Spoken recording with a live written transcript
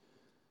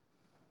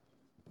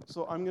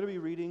So I'm going to be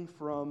reading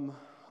from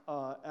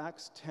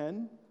Acts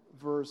 10,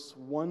 verse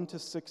 1 to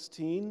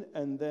 16,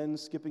 and then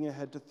skipping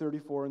ahead to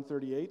 34 and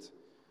 38.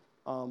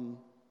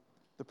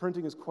 The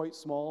printing is quite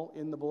small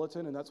in the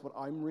bulletin, and that's what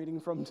I'm reading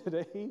from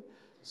today.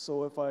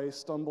 So if I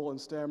stumble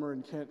and stammer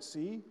and can't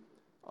see,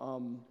 I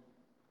don't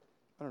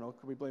know,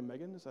 could we blame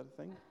Megan? Is that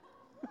a thing?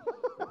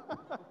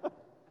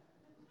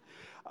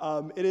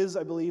 It is,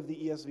 I believe, the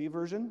ESV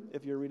version.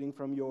 If you're reading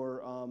from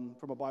your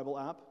from a Bible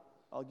app,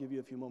 I'll give you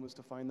a few moments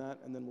to find that,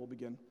 and then we'll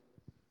begin.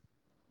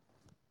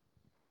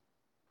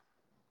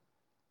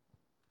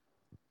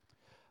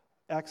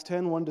 Acts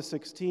 10, 1 to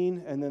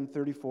 16, and then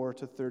 34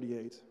 to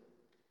 38.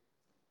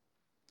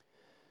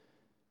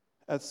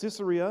 At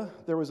Caesarea,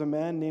 there was a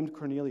man named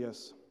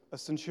Cornelius, a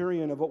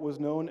centurion of what was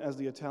known as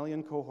the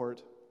Italian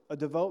cohort, a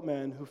devout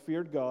man who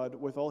feared God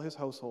with all his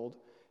household,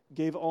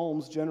 gave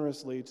alms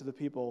generously to the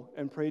people,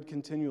 and prayed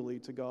continually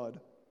to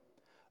God.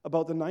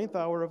 About the 9th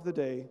hour of the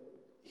day,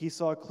 he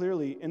saw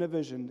clearly in a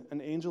vision an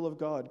angel of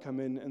God come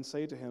in and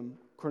say to him,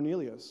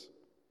 "Cornelius."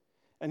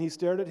 And he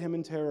stared at him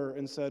in terror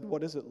and said,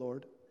 "What is it,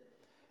 Lord?"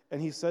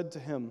 And he said to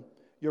him,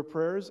 "Your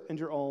prayers and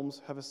your alms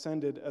have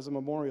ascended as a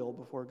memorial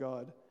before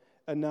God.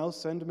 And now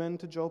send men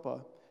to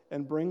Joppa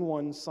and bring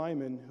one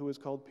Simon who is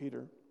called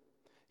Peter.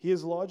 He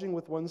is lodging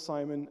with one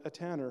Simon, a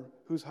tanner,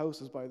 whose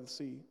house is by the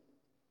sea."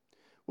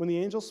 When the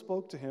angel who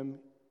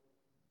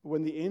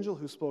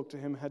spoke to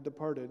him had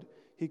departed,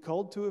 he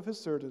called two of his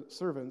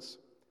servants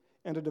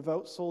and a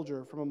devout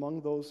soldier from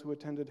among those who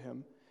attended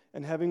him,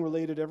 and having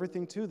related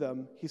everything to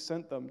them, he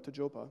sent them to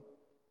Joppa.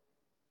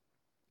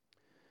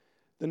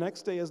 The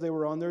next day, as they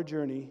were on their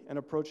journey and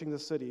approaching the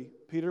city,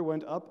 Peter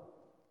went up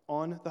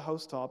on the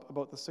housetop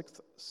about the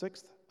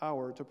sixth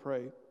hour to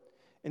pray,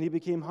 and he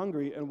became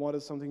hungry and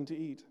wanted something to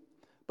eat.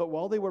 But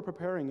while they were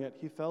preparing it,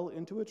 he fell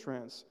into a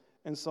trance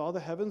and saw the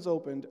heavens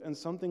opened and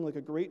something like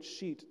a great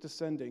sheet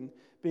descending,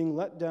 being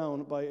let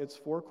down by its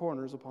four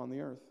corners upon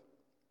the earth.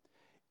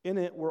 In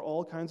it were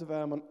all kinds of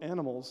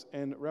animals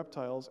and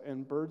reptiles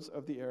and birds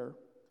of the air.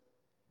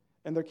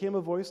 And there came a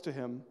voice to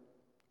him,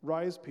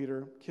 "Rise,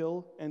 Peter,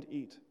 kill and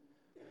eat."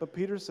 But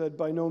Peter said,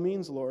 "By no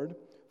means, Lord,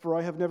 for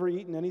I have never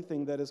eaten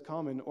anything that is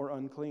common or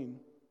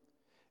unclean."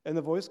 And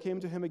the voice came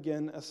to him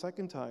again a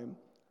second time,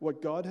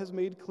 "What God has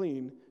made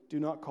clean, do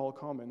not call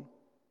common."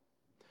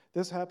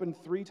 This happened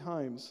 3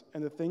 times,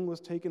 and the thing was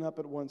taken up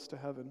at once to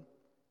heaven.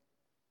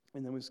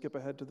 And then we skip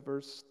ahead to the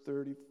verse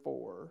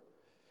 34.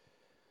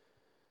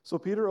 So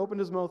Peter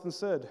opened his mouth and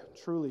said,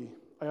 "Truly,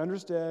 I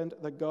understand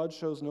that God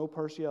shows no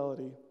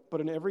partiality,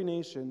 but in every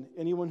nation,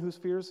 anyone who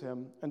fears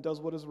him and does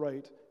what is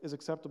right is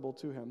acceptable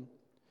to him.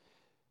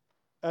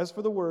 As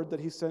for the word that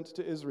he sent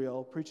to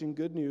Israel, preaching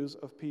good news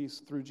of peace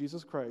through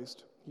Jesus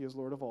Christ, he is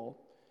Lord of all,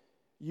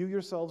 you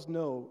yourselves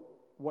know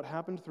what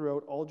happened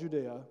throughout all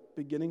Judea,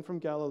 beginning from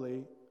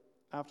Galilee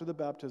after the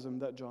baptism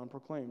that John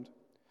proclaimed,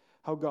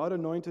 how God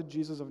anointed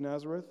Jesus of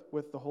Nazareth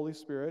with the Holy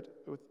Spirit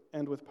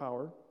and with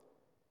power.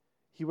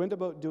 He went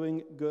about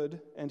doing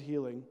good and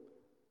healing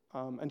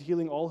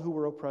all who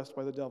were oppressed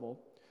by the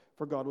devil,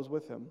 for God was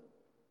with him.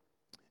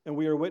 And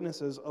we are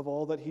witnesses of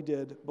all that he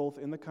did, both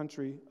in the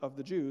country of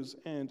the Jews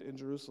and in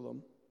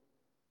Jerusalem.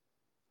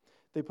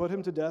 They put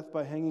him to death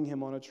by hanging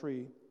him on a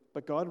tree,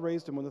 but God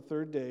raised him on the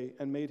 3rd day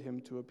and made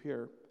him to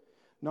appear,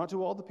 not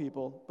to all the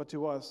people, but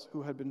to us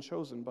who had been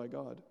chosen by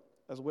God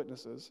as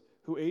witnesses,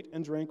 who ate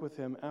and drank with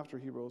him after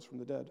he rose from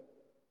the dead.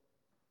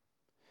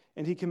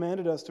 And he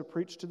commanded us to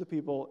preach to the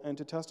people and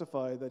to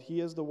testify that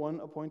he is the one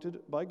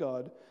appointed by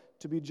God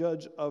to be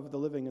judge of the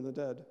living and the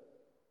dead.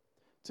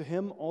 To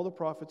him all the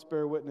prophets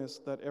bear witness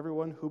that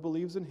everyone who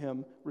believes in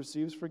him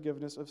receives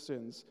forgiveness of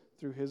sins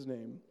through his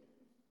name."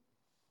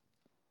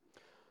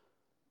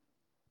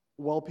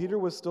 While Peter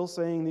was still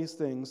saying these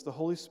things, the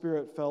Holy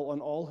Spirit fell on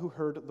all who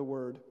heard the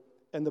word,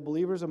 and the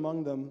believers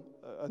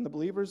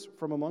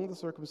from among the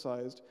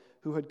circumcised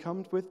who had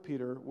come with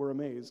Peter were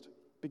amazed,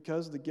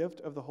 because the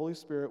gift of the Holy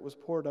Spirit was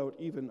poured out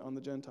even on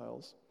the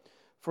Gentiles.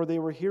 For they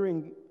were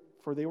hearing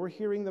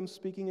them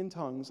speaking in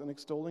tongues and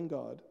extolling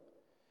God.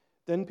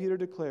 Then Peter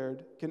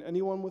declared, "Can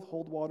anyone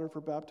withhold water for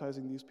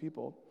baptizing these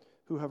people,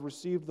 who have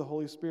received the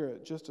Holy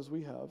Spirit just as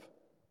we have?"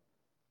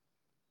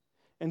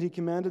 And he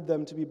commanded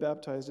them to be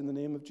baptized in the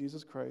name of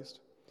Jesus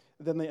Christ.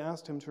 Then they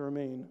asked him to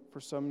remain for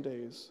some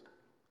days.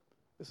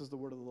 This is the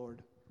word of the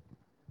Lord.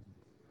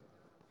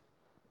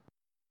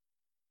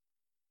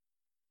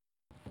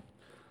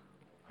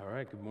 All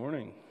right, good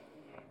morning.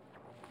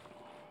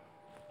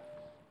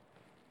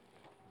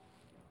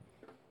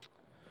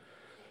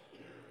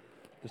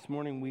 This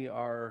morning we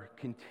are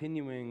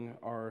continuing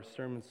our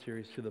sermon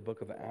series through the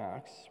book of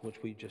Acts,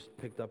 which we just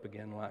picked up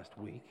again last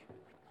week.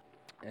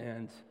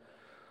 And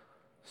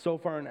so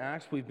far in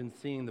Acts, we've been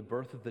seeing the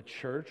birth of the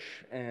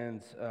church,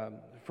 and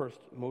first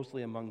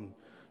mostly among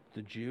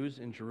the Jews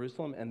in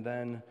Jerusalem, and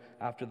then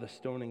after the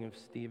stoning of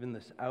Stephen,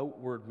 this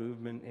outward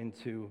movement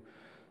into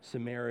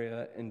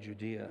Samaria and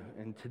Judea.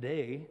 And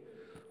today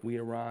we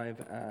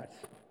arrive at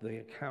the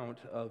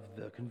account of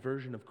the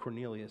conversion of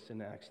Cornelius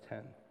in Acts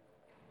 10.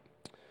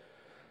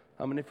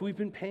 And if we've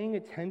been paying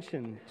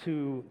attention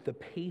to the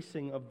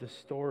pacing of the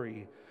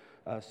story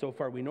so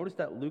far, we notice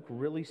that Luke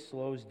really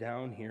slows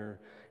down here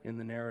in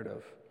the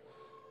narrative.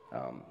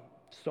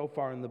 So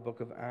far in the book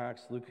of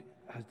Acts, Luke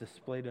has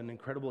displayed an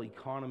incredible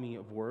economy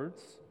of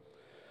words.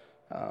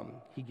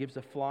 He gives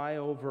a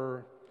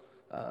flyover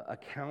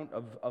account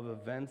of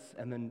events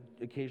and then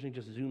occasionally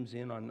just zooms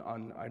in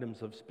on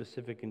items of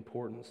specific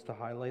importance to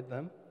highlight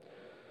them.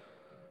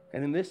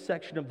 And in this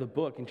section of the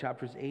book, in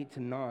chapters 8 to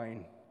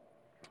 9,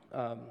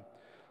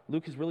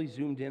 Luke has really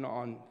zoomed in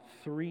on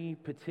three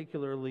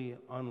particularly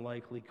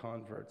unlikely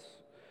converts.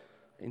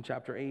 In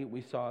chapter 8,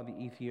 we saw the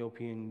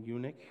Ethiopian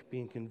eunuch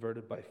being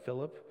converted by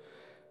Philip.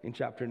 In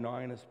chapter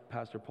 9, as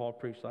Pastor Paul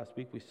preached last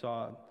week, we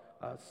saw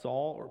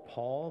Saul or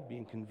Paul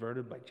being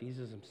converted by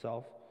Jesus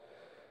himself.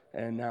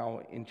 And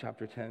now in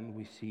chapter 10,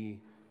 we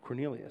see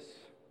Cornelius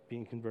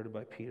being converted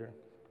by Peter.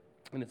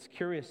 And it's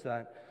curious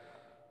that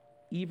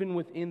even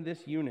within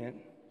this unit,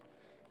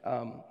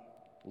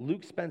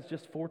 Luke spends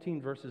just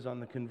 14 verses on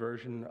the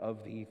conversion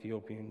of the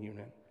Ethiopian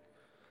eunuch.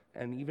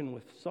 And even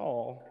with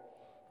Saul,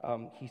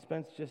 he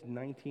spends just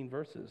 19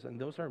 verses.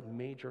 And those are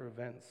major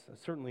events.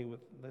 Certainly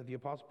with the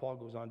Apostle Paul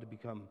goes on to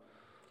become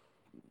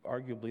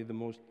arguably the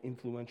most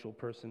influential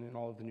person in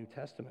all of the New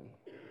Testament.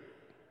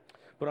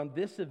 But on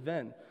this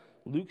event,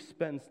 Luke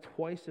spends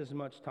twice as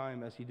much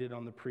time as he did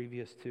on the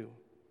previous two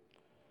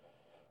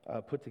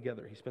put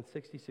together. He spent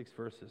 66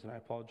 verses, and I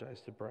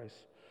apologize to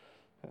Bryce.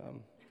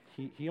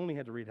 He only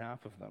had to read half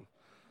of them.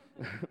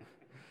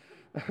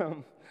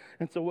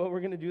 And so what we're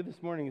going to do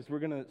this morning is we're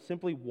going to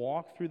simply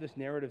walk through this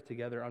narrative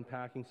together,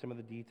 unpacking some of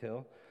the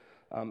detail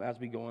as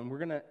we go.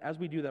 And as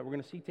we do that, we're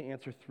going to seek to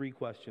answer three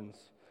questions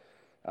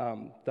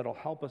that'll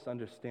help us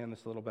understand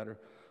this a little better.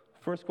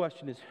 First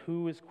question is,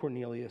 who is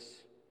Cornelius?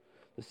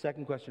 The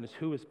second question is,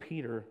 who is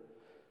Peter?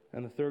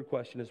 And the third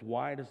question is,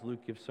 why does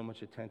Luke give so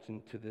much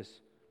attention to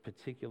this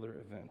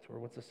particular event, or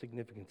what's the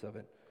significance of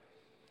it?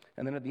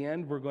 And then at the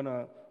end, we're going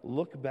to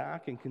look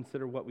back and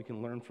consider what we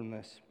can learn from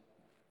this.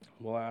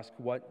 We'll ask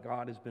what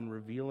God has been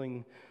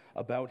revealing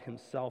about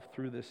himself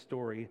through this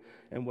story,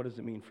 and what does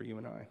it mean for you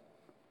and I?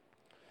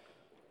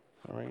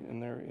 All right,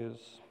 and there is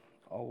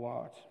a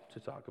lot to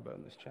talk about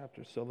in this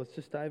chapter, so let's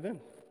just dive in.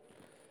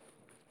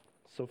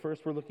 So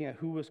first, we're looking at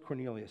who was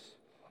Cornelius.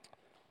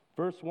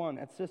 Verse 1,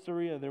 at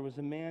Caesarea, there was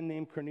a man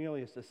named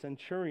Cornelius, a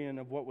centurion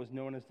of what was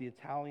known as the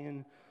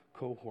Italian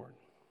cohort.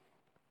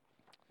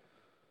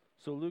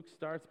 So Luke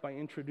starts by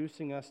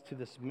introducing us to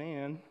this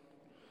man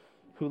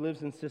who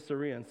lives in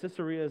Caesarea. And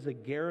Caesarea is a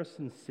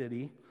garrison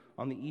city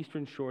on the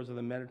eastern shores of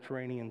the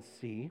Mediterranean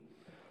Sea,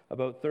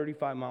 about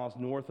 35 miles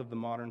north of the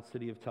modern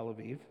city of Tel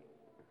Aviv.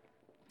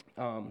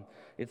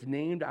 It's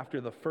named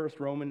after the first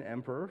Roman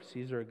emperor,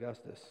 Caesar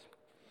Augustus.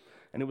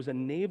 And it was a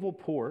naval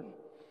port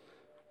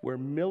where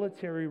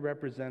military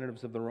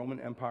representatives of the Roman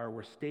Empire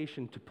were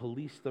stationed to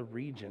police the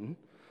region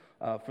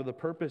for the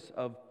purpose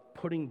of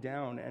putting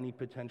down any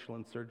potential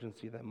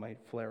insurgency that might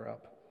flare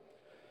up.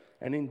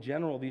 And in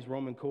general, these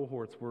Roman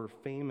cohorts were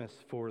famous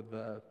for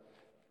the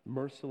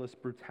merciless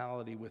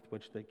brutality with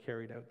which they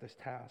carried out this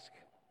task.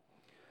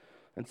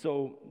 And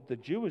so the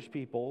Jewish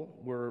people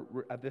were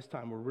at this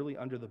time really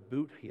under the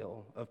boot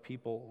heel of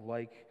people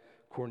like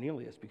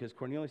Cornelius, because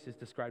Cornelius is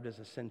described as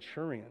a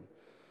centurion.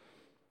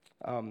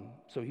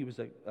 So he was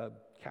a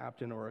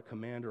captain or a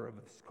commander of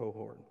this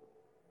cohort.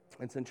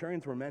 And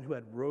centurions were men who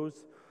had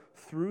rose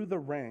through the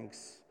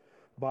ranks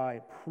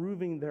by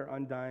proving their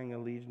undying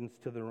allegiance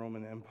to the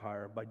Roman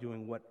Empire by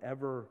doing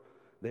whatever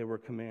they were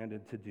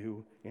commanded to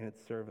do in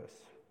its service.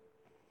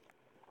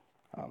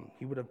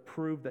 He would have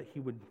proved that he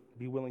would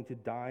be willing to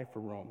die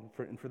for Rome.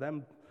 And for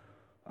them,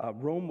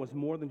 Rome was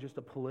more than just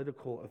a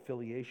political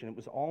affiliation. It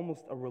was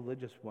almost a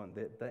religious one.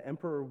 The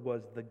emperor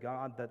was the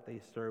god that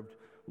they served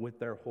with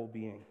their whole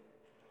being.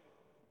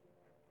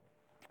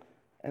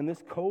 And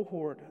this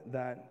cohort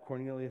that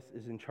Cornelius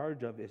is in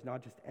charge of is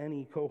not just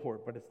any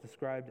cohort, but it's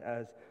described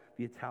as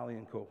the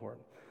Italian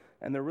cohort.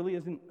 And there really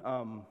isn't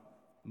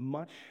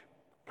much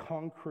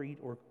concrete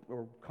or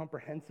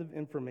comprehensive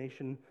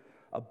information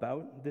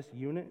about this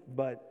unit,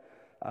 but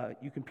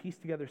you can piece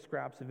together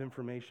scraps of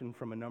information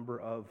from a number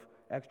of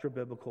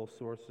extra-biblical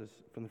sources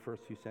from the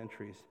first few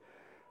centuries.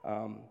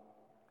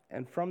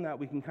 And from that,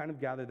 we can kind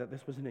of gather that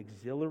this was an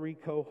auxiliary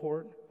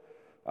cohort,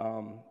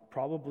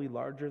 probably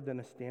larger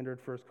than a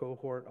standard first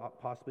cohort,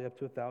 possibly up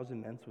to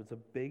 1,000 men, so it's a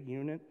big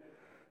unit.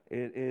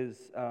 It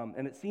is,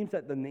 and it seems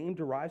that the name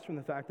derives from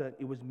the fact that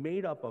it was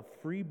made up of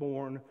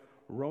freeborn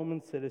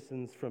Roman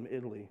citizens from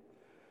Italy.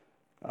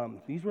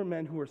 These were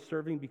men who were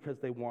serving because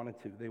they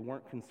wanted to. They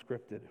weren't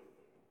conscripted.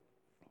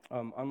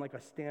 Unlike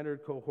a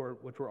standard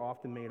cohort, which were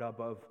often made up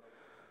of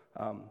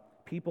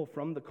people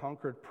from the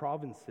conquered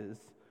provinces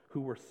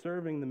who were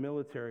serving the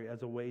military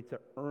as a way to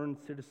earn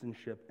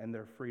citizenship and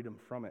their freedom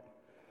from it.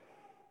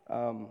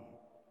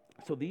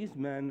 So these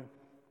men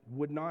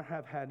would not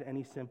have had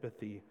any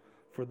sympathy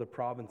for the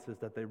provinces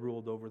that they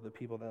ruled over, the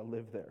people that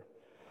lived there.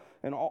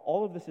 And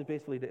all of this is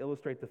basically to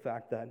illustrate the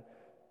fact that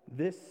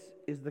this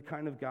is the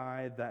kind of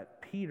guy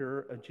that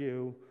Peter, a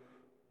Jew,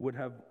 would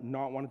have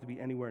not wanted to be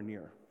anywhere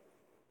near.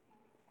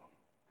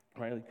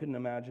 right? He couldn't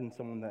imagine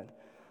someone that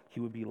he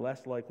would be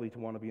less likely to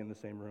want to be in the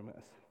same room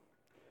as.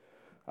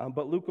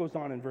 But Luke goes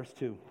on in verse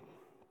 2.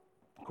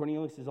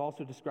 Cornelius is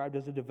also described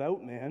as a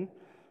devout man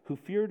who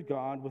feared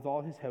God with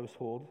all his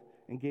household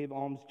and gave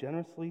alms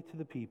generously to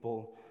the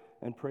people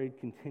and prayed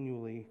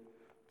continually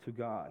to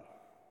God.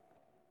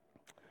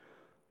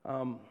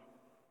 And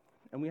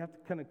we have to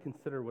kind of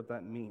consider what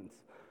that means.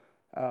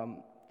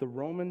 The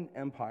Roman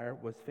Empire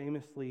was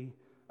famously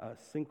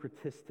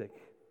syncretistic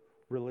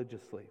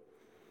religiously.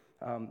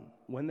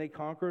 When they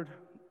conquered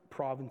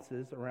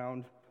provinces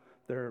around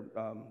the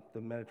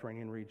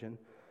Mediterranean region,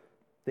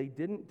 they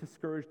didn't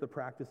discourage the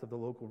practice of the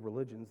local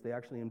religions. They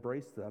actually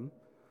embraced them,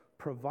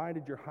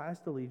 provided your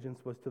highest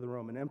allegiance was to the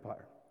Roman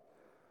Empire.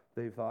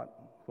 They thought,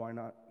 why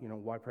not,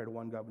 why pray to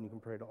one God when you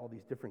can pray to all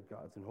these different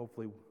gods, and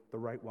hopefully the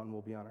right one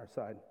will be on our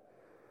side.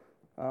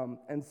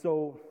 And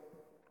so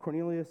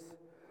Cornelius,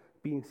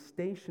 being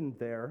stationed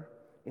there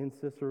in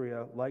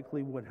Caesarea,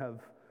 likely would have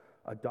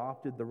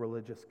adopted the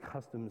religious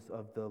customs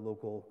of the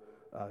local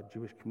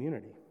Jewish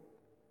community.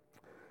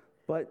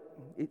 But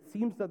it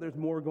seems that there's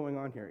more going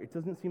on here. It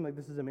doesn't seem like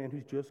this is a man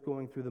who's just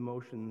going through the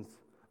motions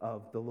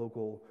of the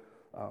local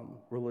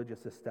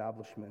religious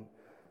establishment.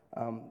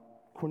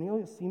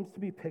 Cornelius seems to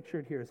be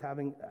pictured here as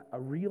having a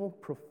real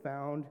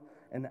profound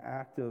and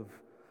active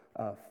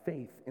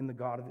faith in the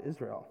God of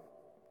Israel.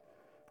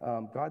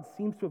 God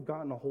seems to have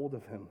gotten a hold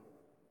of him.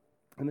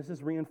 And this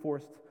is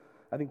reinforced,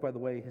 I think, by the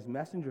way his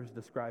messengers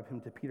describe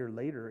him to Peter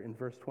later in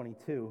verse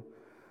 22.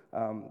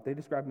 They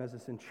describe him as a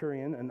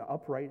centurion, an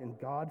upright and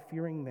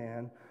God-fearing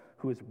man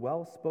who is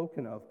well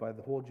spoken of by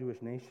the whole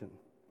Jewish nation.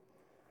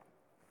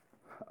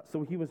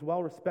 So he was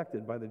well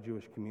respected by the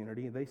Jewish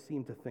community. They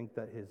seem to think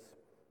that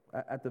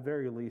at the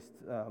very least,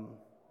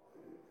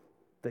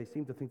 they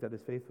seem to think that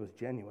his faith was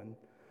genuine.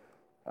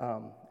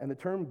 And the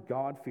term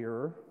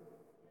God-fearer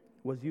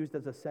was used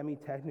as a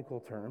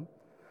semi-technical term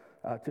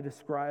to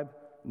describe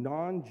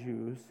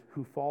non-Jews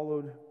who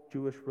followed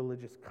Jewish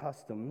religious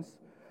customs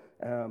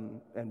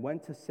and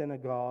went to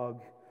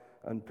synagogue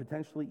and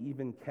potentially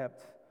even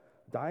kept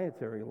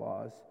dietary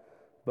laws.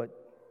 But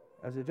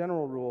as a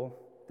general rule,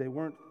 they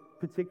weren't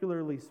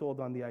particularly sold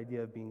on the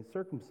idea of being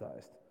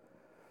circumcised.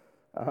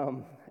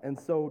 And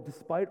so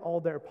despite all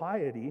their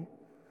piety,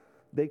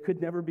 they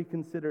could never be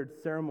considered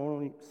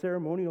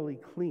ceremonially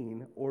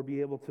clean or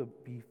be able to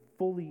be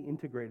fully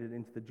integrated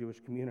into the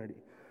Jewish community.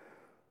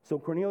 So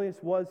Cornelius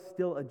was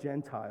still a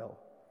Gentile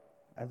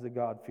as a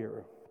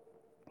God-fearer.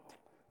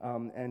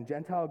 And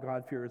Gentile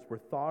God-fearers were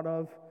thought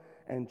of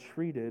and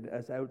treated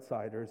as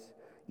outsiders,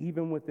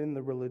 even within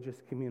the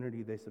religious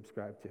community they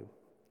subscribed to.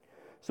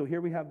 So here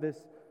we have this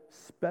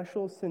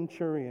special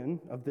centurion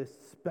of this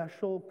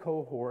special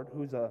cohort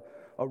who's a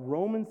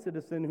Roman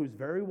citizen who's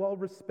very well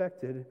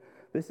respected.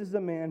 This is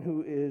a man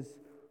who is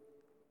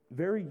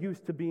very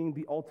used to being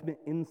the ultimate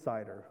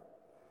insider,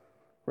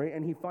 right?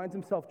 And he finds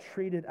himself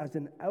treated as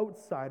an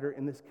outsider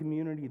in this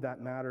community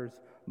that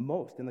matters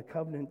most, in the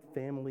covenant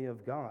family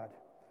of God.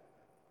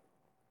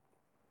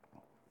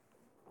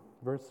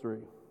 Verse 3.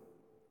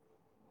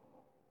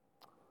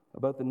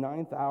 About the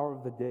 9th hour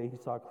of the day, he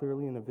saw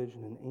clearly in a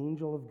vision an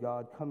angel of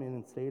God come in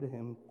and say to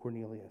him,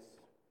 Cornelius.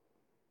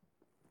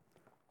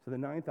 So the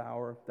 9th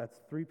hour,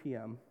 that's 3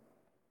 p.m.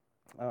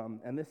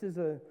 And this is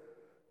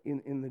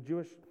in the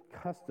Jewish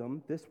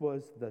custom, this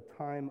was the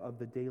time of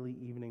the daily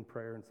evening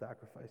prayer and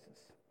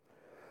sacrifices.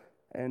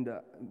 And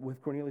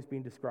with Cornelius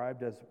being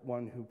described as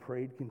one who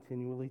prayed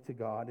continually to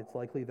God, it's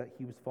likely that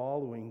he was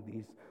following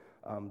these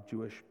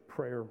Jewish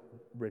prayer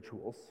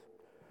rituals.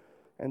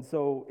 And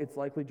so it's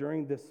likely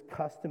during this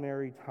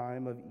customary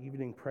time of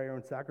evening prayer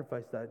and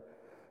sacrifice that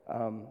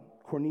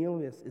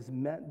Cornelius is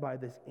met by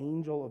this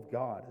angel of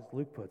God, as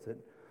Luke puts it.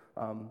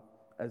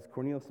 As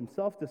Cornelius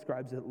himself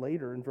describes it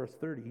later in verse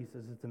 30, he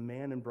says it's a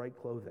man in bright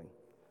clothing.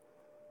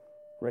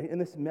 Right?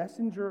 And this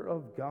messenger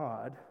of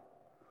God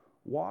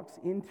walks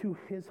into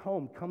his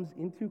home, comes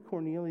into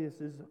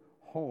Cornelius's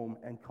home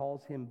and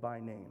calls him by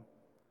name.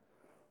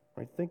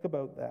 Right? Think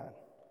about that.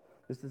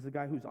 This is a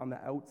guy who's on the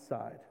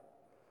outside.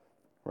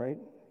 Right?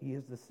 He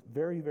has this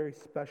very, very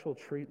special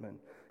treatment.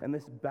 And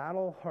this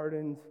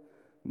battle-hardened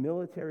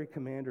military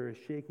commander is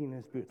shaking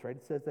his boots, right?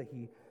 It says that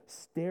he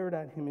stared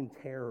at him in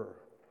terror.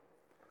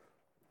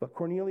 But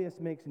Cornelius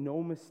makes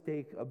no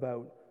mistake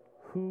about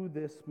who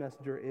this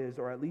messenger is,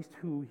 or at least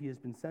who he has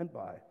been sent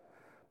by,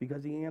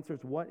 because he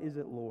answers, "What is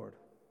it, Lord?"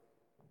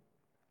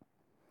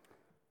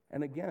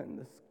 And again,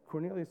 this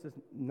Cornelius is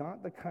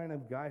not the kind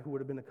of guy who would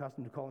have been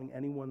accustomed to calling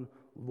anyone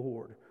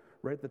Lord,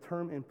 right? The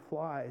term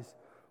implies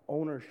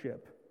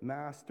ownership,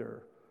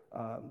 master,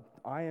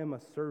 I am a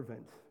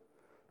servant,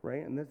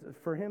 right? And this,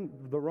 for him,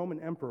 the Roman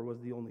emperor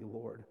was the only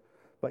Lord.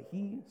 But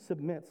he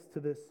submits to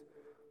this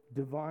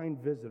divine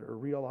visitor,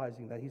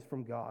 realizing that he's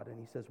from God, and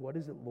he says, "What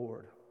is it,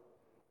 Lord?"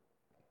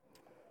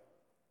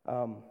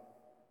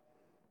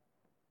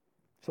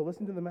 So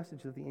listen to the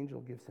message that the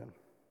angel gives him.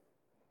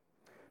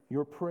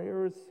 "Your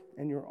prayers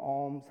and your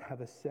alms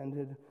have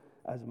ascended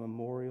as a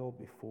memorial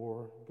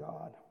before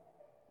God."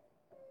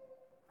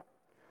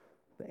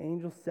 the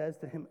angel says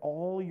to him,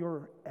 all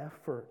your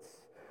efforts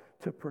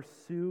to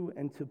pursue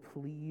and to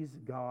please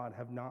God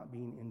have not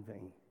been in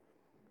vain.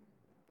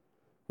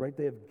 Right?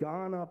 They have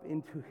gone up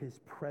into his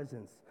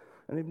presence,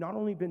 and they've not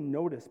only been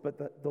noticed, but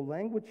the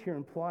language here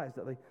implies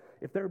that, like,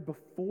 if they're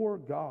before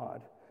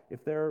God,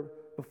 if they're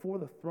before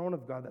the throne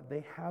of God, that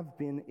they have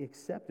been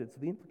accepted. So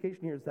the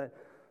implication here is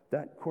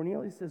that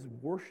Cornelius'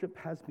 worship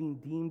has been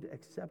deemed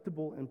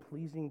acceptable and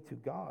pleasing to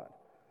God.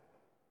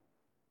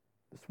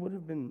 This would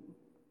have been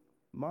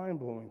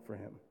mind-blowing for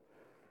him,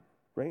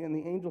 right? And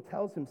the angel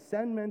tells him,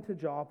 send men to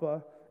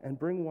Joppa and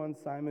bring one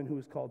Simon who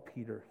is called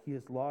Peter. He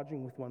is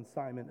lodging with one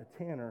Simon, a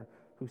tanner,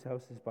 whose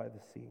house is by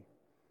the sea.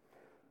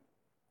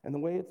 And the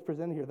way it's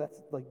presented here,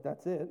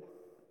 that's it.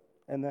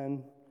 And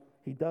then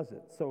he does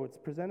it. So it's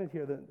presented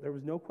here that there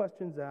was no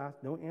questions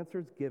asked, no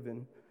answers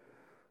given.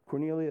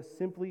 Cornelius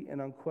simply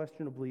and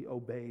unquestionably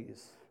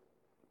obeys.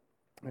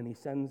 And he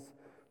sends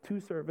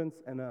 2 servants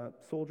and a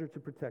soldier to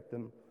protect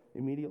them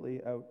immediately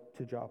out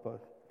to Joppa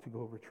to go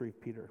retrieve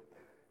Peter.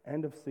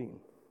 End of scene.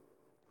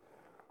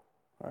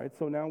 All right,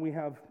 so now we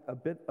have a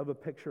bit of a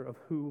picture of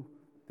who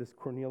this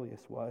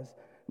Cornelius was.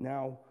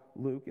 Now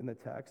Luke in the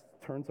text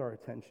turns our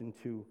attention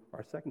to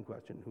our second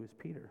question, who is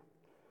Peter?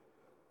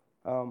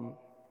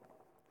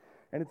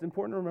 And it's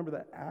important to remember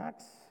that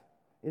Acts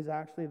is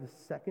actually the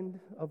second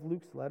of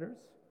Luke's letters.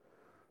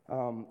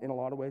 In a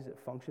lot of ways, it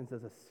functions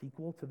as a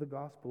sequel to the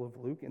Gospel of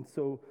Luke. And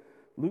so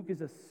Luke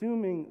is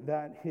assuming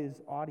that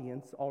his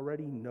audience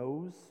already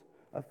knows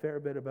a fair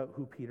bit about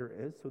who Peter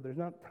is. So there's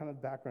not a ton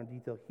of background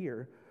detail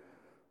here.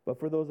 But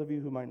for those of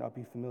you who might not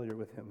be familiar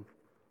with him,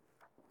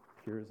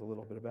 here is a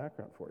little bit of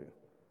background for you.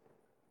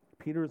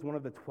 Peter is one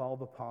of the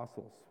 12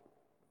 apostles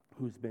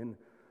who's been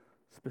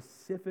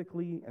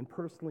specifically and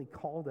personally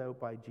called out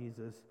by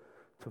Jesus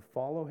to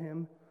follow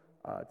him,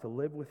 to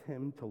live with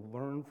him, to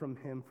learn from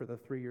him for the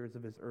 3 years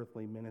of his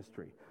earthly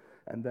ministry.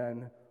 And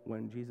then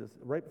when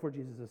right before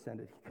Jesus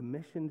ascended, he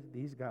commissioned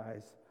these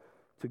guys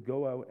to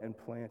go out and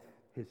plant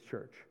his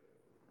church.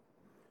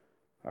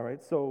 All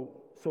right,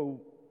 so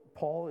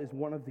Paul is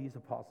one of these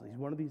apostles. He's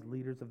one of these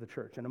leaders of the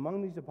church. And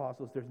among these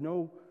apostles, there's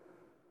no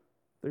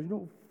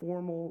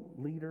formal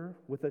leader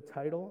with a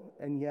title,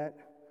 and yet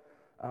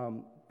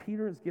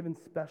Peter is given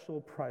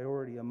special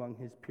priority among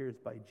his peers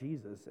by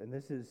Jesus, and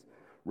this is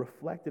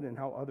reflected in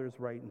how others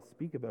write and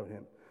speak about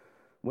him.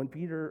 When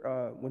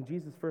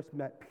Jesus first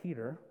met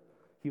Peter,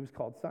 he was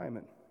called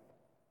Simon,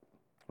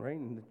 right?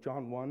 In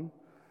John 1,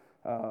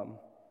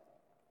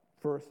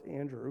 first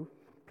Andrew,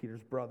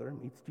 Peter's brother,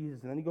 meets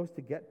Jesus, and then he goes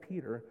to get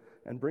Peter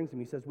and brings him.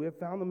 He says, we have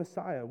found the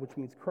Messiah, which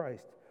means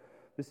Christ.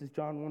 This is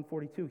John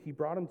 1:42. He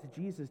brought him to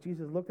Jesus.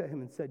 Jesus looked at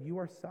him and said, you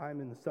are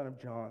Simon, the son of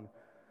John.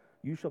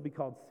 You shall be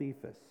called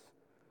Cephas,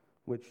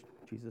 which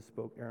Jesus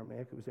spoke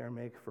Aramaic. It was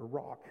Aramaic for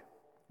rock,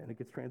 and it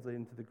gets translated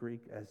into the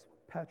Greek as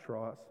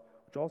Petros,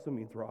 which also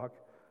means rock,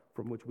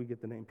 from which we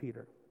get the name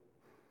Peter.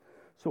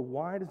 So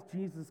why does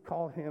Jesus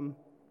call him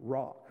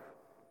rock?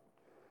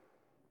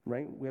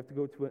 Right? We have to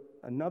go to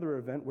another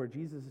event where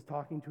Jesus is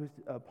talking to his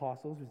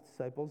apostles, his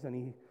disciples,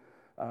 and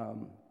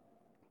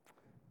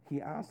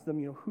he asked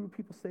them, who do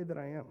people say that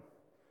I am?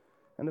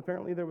 And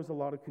apparently there was a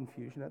lot of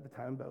confusion at the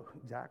time about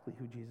exactly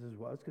who Jesus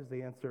was, because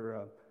they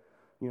answer,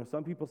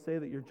 some people say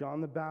that you're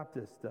John the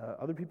Baptist.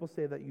 Other people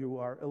say that you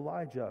are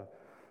Elijah.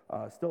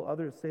 Still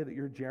others say that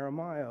you're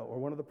Jeremiah or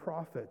one of the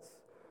prophets.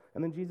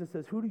 And then Jesus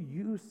says, who do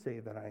you say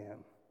that I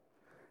am?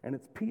 And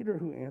it's Peter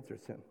who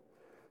answers him.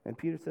 And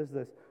Peter says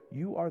this,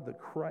 you are the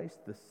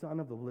Christ, the Son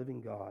of the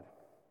living God.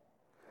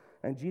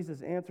 And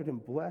Jesus answered him,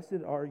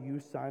 blessed are you,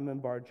 Simon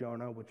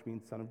Bar-Jonah, which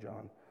means son of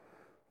John.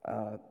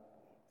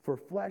 For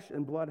flesh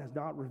and blood has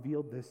not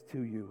revealed this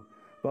to you,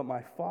 but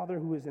my Father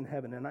who is in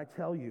heaven. And I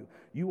tell you,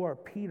 you are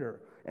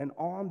Peter, and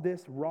on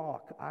this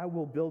rock I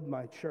will build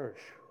my church,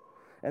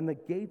 and the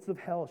gates of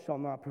hell shall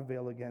not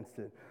prevail against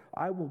it.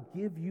 I will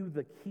give you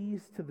the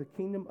keys to the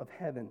kingdom of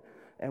heaven,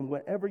 and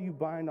whatever you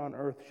bind on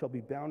earth shall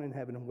be bound in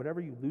heaven, and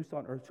whatever you loose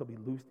on earth shall be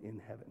loosed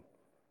in heaven.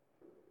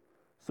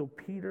 So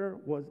Peter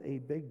was a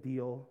big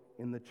deal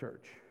in the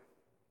church.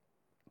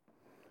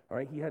 All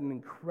right, he had an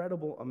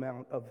incredible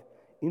amount of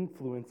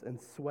influence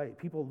and sway.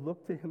 People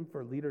looked to him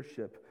for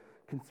leadership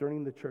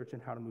concerning the church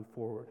and how to move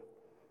forward.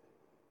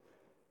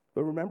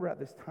 But remember at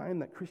this time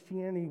that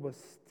Christianity was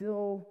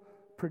still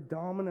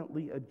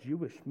predominantly a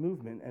Jewish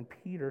movement, and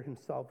Peter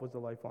himself was a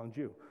lifelong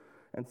Jew.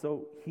 And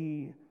so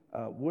he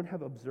would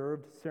have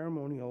observed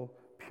ceremonial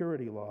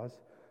purity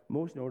laws.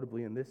 Most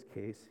notably in this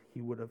case,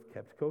 he would have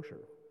kept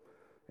kosher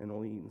and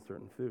only eaten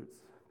certain foods.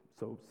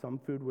 So some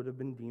food would have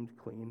been deemed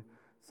clean,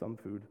 some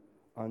food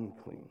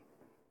unclean.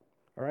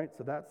 All right,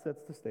 so that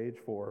sets the stage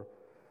for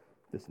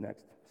this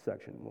next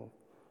section. We'll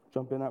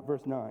jump in at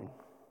verse 9.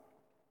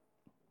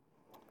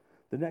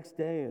 The next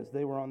day, as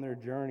they were on their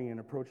journey and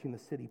approaching the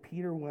city,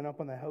 Peter went up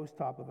on the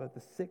housetop about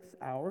the 6th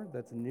hour,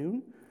 that's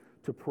noon,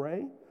 to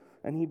pray,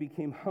 and he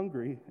became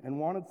hungry and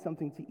wanted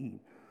something to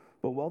eat.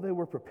 But while they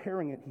were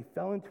preparing it, he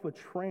fell into a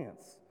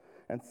trance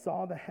and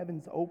saw the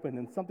heavens open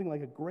and something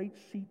like a great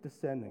sheet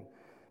descending,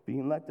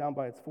 being let down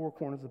by its four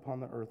corners upon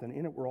the earth, and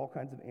in it were all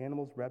kinds of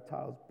animals,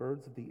 reptiles,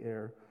 birds of the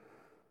air.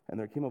 And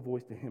there came a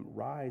voice to him,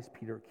 "Rise,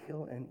 Peter,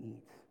 kill and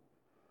eat."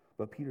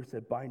 But Peter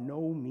said, "By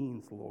no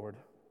means, Lord,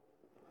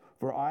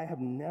 for I have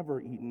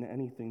never eaten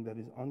anything that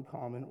is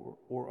uncommon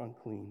or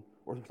unclean,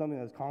 or something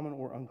that is common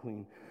or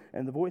unclean."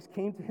 And the voice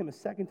came to him a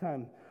second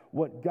time,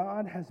 "What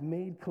God has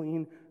made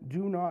clean,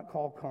 do not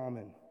call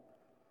common."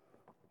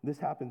 This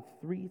happened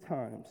 3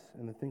 times,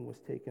 and the thing was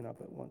taken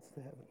up at once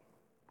to heaven.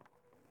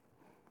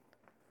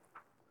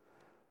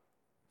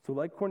 So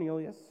like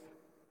Cornelius,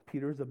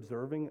 Peter's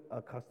observing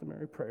a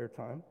customary prayer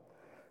time,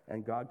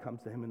 and God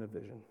comes to him in a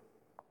vision.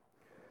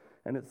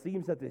 And it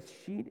seems that this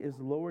sheet is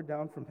lowered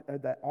down from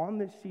that on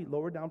this sheet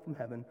lowered down from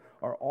heaven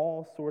are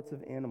all sorts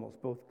of animals,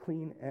 both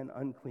clean and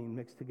unclean,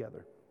 mixed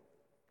together.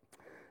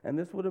 And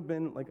this would have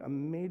been like a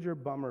major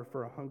bummer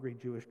for a hungry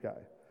Jewish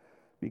guy,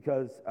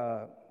 because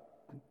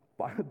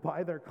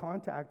by their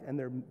contact and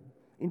their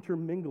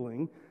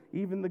intermingling,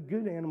 even the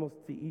good animals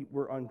to eat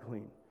were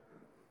unclean.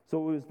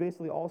 So it was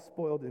basically all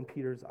spoiled in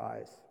Peter's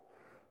eyes,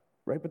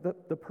 right?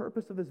 But the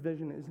purpose of this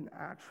vision isn't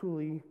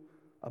actually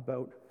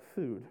about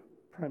food,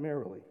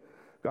 primarily.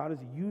 God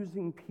is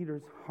using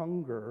Peter's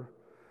hunger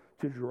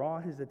to draw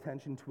his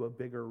attention to a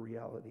bigger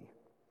reality,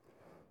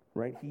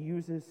 right? He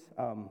uses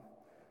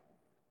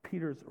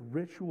Peter's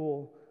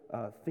ritual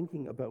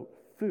thinking about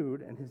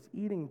food and his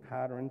eating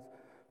patterns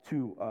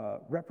to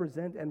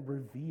represent and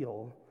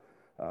reveal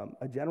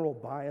a general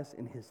bias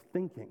in his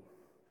thinking,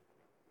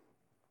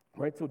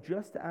 right? So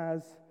just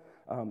as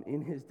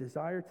in his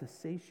desire to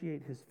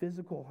satiate his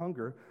physical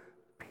hunger,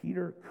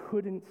 Peter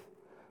couldn't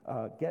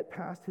get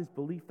past his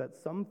belief that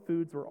some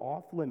foods were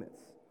off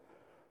limits,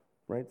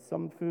 right?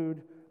 Some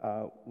food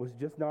was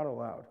just not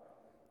allowed.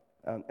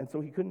 And so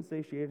he couldn't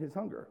satiate his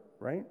hunger,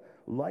 right?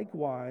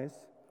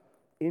 Likewise,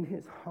 in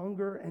his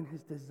hunger and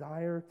his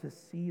desire to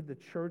see the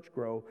church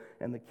grow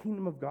and the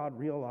kingdom of God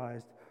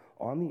realized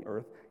on the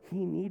earth,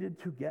 he needed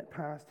to get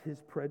past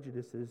his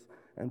prejudices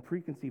and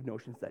preconceived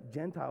notions that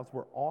Gentiles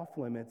were off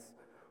limits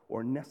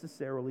or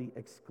necessarily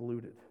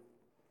excluded.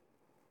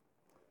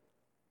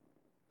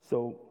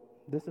 So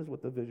this is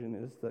what the vision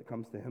is that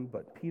comes to him,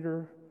 but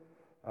Peter's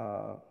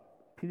a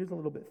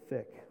little bit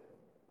thick.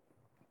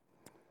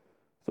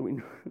 So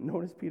we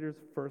notice Peter's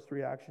first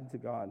reaction to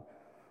God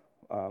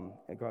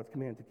and God's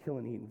command to kill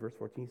and eat. In verse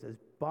 14, he says,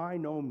 "By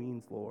no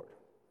means, Lord."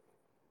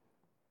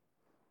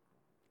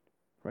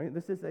 Right?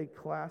 This is a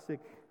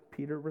classic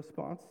Peter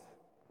response.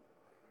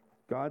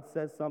 God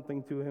says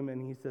something to him,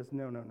 and he says,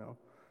 no.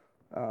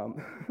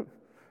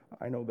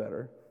 I know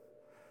better.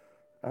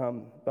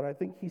 But I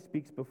think he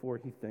speaks before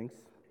he thinks,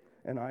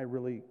 and I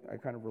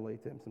kind of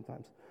relate to him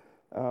sometimes.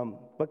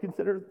 But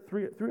consider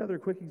three other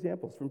quick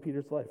examples from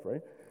Peter's life,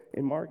 right?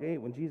 In Mark 8,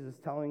 when Jesus is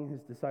telling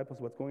his disciples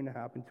what's going to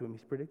happen to him,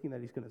 he's predicting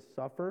that he's going to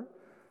suffer,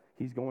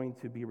 he's going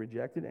to be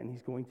rejected, and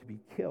he's going to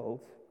be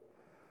killed.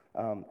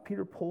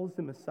 Peter pulls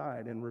him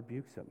aside and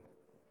rebukes him,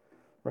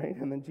 right?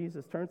 And then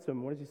Jesus turns to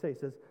him. What does he say? He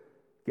says,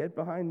 "Get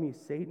behind me,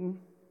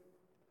 Satan,"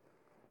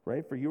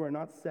 right? "For you are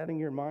not setting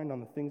your mind on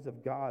the things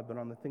of God, but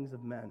on the things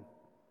of men."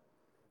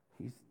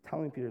 He's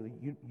telling Peter,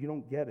 you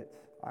don't get it.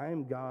 I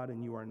am God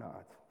and you are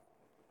not.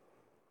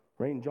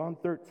 Right? In John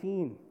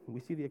 13,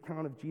 we see the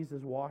account of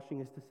Jesus washing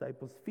his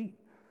disciples' feet.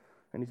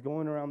 And he's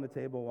going around the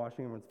table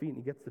washing everyone's feet, and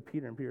he gets to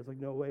Peter, and Peter's like,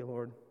 "No way,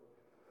 Lord.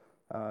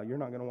 You're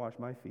not going to wash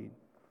my feet."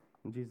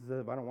 And Jesus said,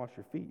 "If I don't wash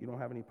your feet, you don't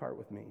have any part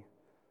with me."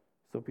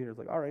 So Peter's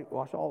like, "All right,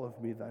 wash all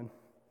of me then."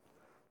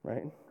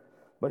 Right?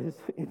 But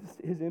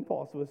his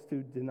impulse was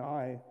to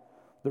deny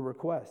the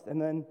request.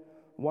 And then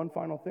one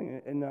final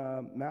thing, in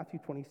Matthew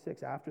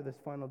 26, after this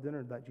final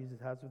dinner that Jesus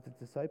has with his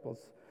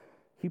disciples,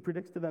 he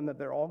predicts to them that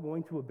they're all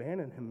going to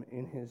abandon him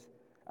in his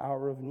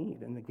hour of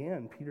need. And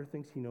again, Peter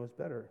thinks he knows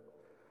better.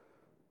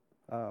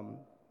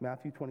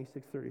 Matthew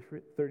 26,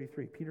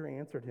 33, Peter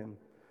answered him,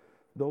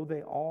 "Though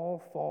they all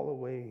fall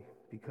away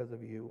because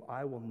of you,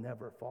 I will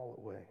never fall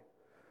away."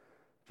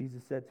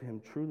 Jesus said to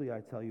him, "Truly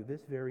I tell you,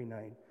 this very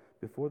night,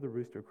 before the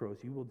rooster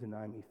crows, you will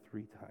deny me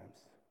 3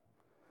 times.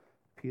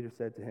 Peter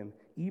said to him,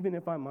 "Even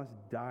if I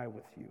must die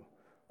with you,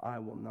 I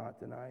will not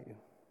deny you."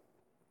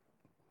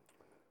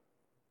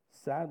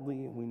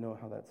 Sadly, we know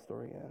how that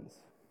story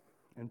ends,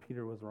 and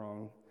Peter was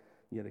wrong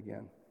yet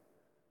again.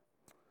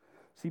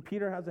 See,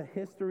 Peter has a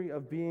history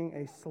of being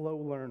a slow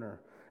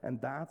learner,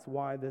 and that's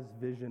why this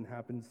vision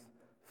happens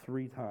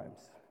 3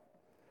 times.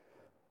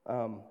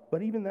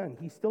 But even then,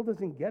 he still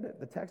doesn't get it.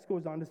 The text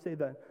goes on to say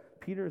that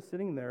Peter is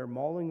sitting there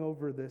mulling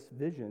over this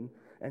vision,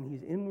 and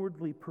he's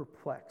inwardly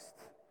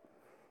perplexed.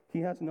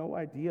 He has no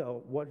idea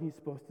what he's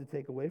supposed to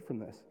take away from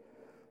this.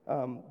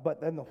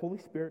 But then the Holy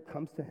Spirit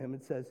comes to him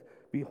and says,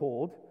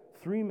 "Behold,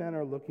 3 men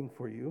are looking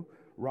for you.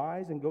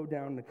 Rise and go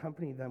down and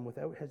accompany them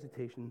without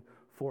hesitation,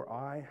 for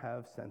I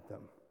have sent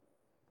them."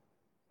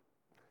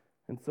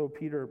 And so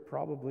Peter,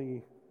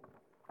 probably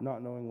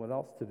not knowing what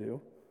else to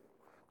do,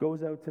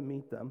 goes out to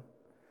meet them.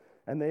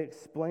 And they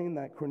explain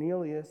that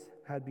Cornelius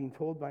had been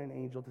told by an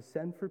angel to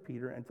send for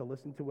Peter and to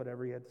listen to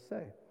whatever he had to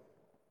say.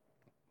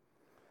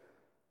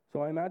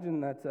 So I imagine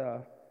that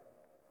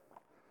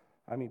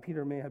I mean,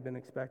 Peter may have been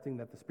expecting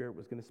that the Spirit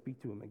was going to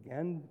speak to him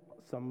again,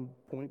 some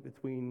point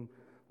between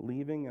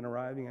leaving and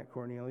arriving at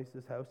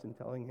Cornelius' house and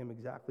telling him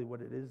exactly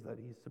what it is that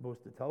he's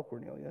supposed to tell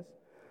Cornelius.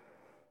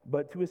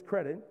 But to his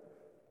credit,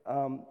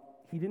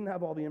 he didn't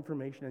have all the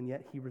information, and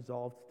yet he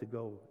resolved to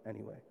go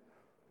anyway.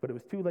 But it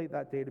was too late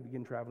that day to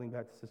begin traveling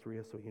back to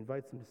Caesarea, so he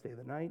invites them to stay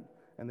the night,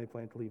 and they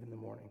plan to leave in the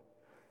morning.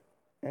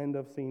 End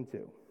of scene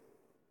 2.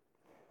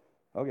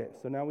 Okay,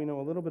 so now we know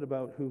a little bit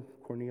about who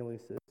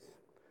Cornelius is,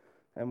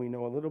 and we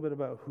know a little bit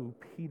about who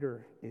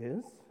Peter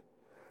is.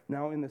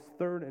 Now, in this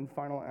third and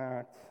final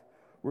act,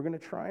 we're going to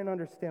try and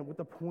understand what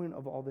the point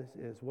of all this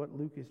is, what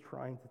Luke is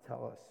trying to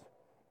tell us.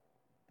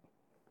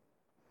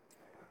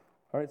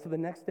 All right, so the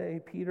next day,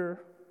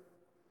 Peter,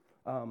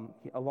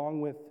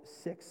 along with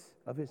 6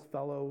 of his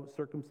fellow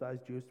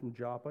circumcised Jews from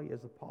Joppa, he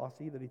has a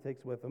posse that he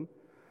takes with him.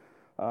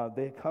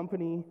 They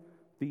accompany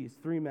these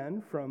 3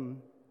 men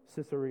from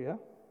Caesarea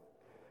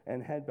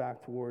and head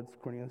back towards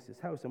Cornelius'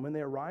 house. And when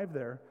they arrive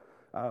there,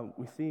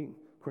 we see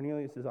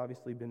Cornelius has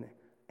obviously been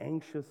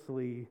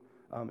anxiously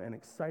and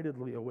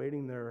excitedly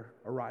awaiting their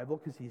arrival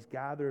because he's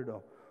gathered a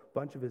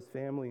bunch of his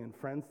family and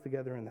friends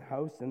together in the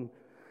house. And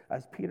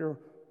as Peter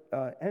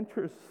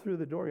enters through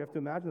the door, you have to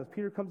imagine this.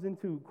 Peter comes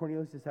into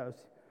Cornelius'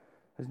 house,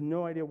 has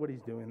no idea what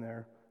he's doing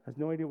there, has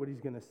no idea what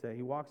he's going to say.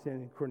 He walks in,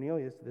 and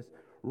Cornelius, this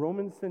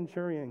Roman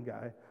centurion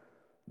guy,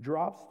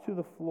 drops to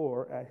the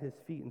floor at his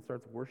feet and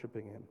starts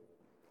worshiping him.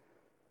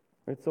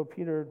 Right, so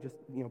Peter just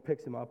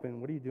picks him up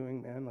and, "What are you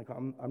doing, man? Like,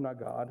 I'm not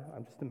God.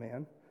 I'm just a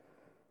man."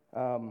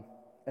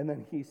 And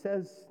then he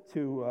says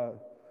to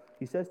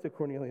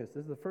Cornelius,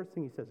 this is the first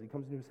thing he says. He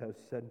comes into his house.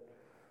 He said,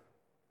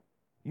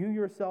 "You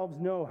yourselves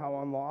know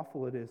how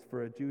unlawful it is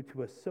for a Jew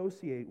to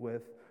associate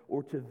with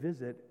or to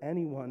visit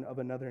anyone of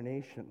another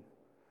nation."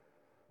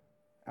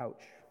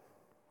 Ouch.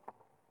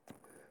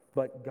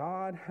 "But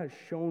God has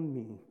shown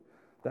me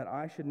that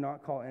I should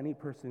not call any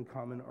person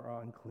common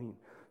or unclean."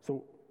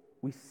 So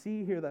we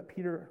see here that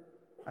Peter,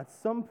 at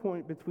some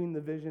point between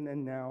the vision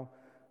and now,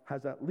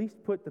 has at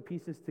least put the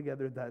pieces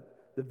together that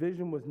the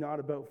vision was not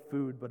about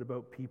food, but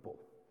about people.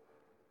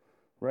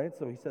 Right?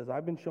 So he says,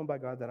 "I've been shown by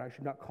God that I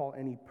should not call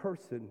any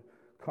person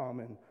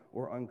common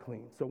or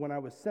unclean. So when I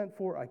was sent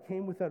for, I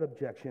came without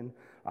objection.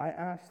 I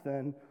asked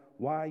then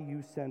why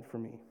you sent for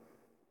me."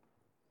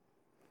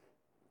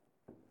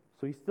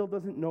 So he still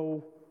doesn't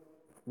know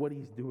what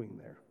he's doing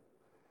there.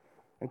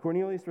 And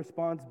Cornelius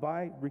responds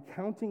by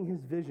recounting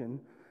his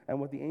vision and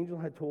what the angel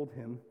had told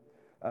him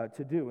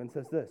to do, and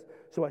says this: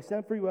 "So I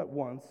sent for you at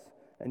once,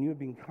 and you have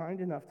been kind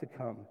enough to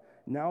come.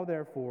 Now,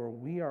 therefore,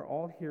 we are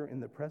all here in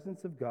the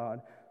presence of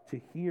God to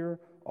hear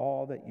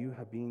all that you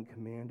have been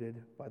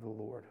commanded by the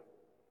Lord."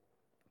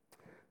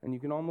 And you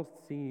can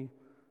almost see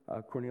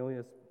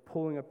Cornelius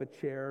pulling up a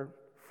chair,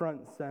 front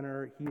and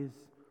center.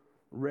 He's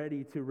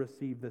ready to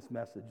receive this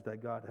message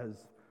that God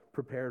has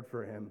prepared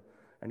for him,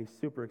 and he's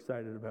super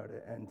excited about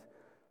it. And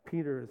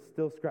Peter is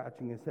still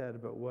scratching his head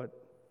about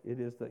what it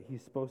is that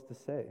he's supposed to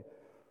say,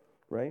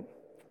 right?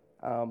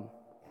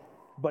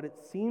 But it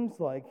seems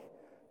like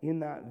in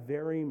that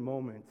very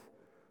moment,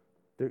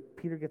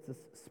 Peter gets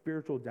this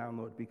spiritual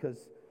download,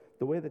 because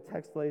the way the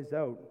text lays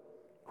out,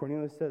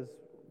 Cornelius says,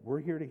 "We're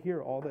here to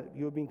hear all that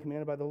you have been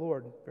commanded by the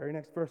Lord." Very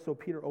next verse, so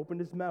Peter opened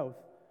his mouth,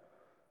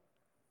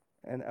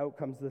 and out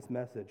comes this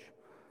message.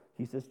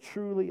 He says,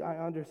 "Truly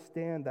I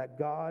understand that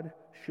God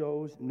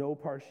shows no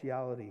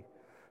partiality,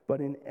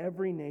 but in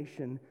every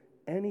nation,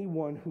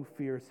 anyone who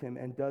fears him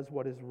and does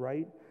what is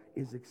right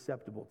is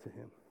acceptable to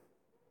him."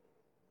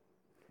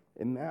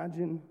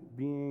 Imagine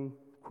being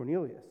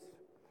Cornelius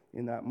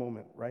in that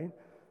moment, right?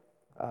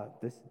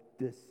 This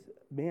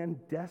man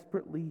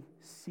desperately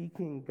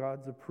seeking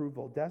God's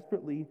approval,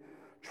 desperately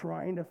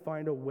trying to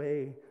find a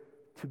way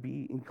to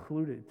be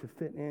included, to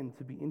fit in,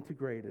 to be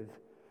integrated.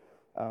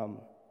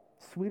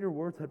 Sweeter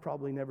words had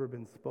probably never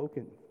been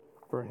spoken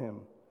for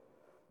him.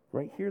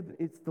 Right here,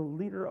 it's the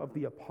leader of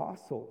the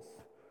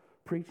apostles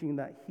preaching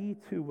that he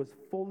too was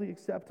fully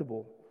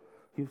acceptable.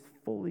 He was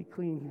fully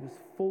clean. He was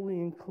fully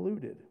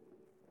included.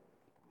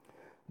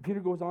 Peter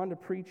goes on to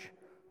preach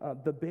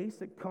the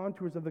basic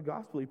contours of the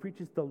gospel. He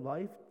preaches the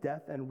life,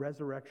 death, and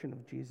resurrection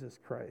of Jesus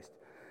Christ.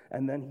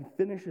 And then he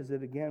finishes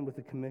it again with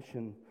a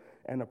commission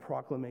and a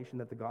proclamation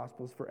that the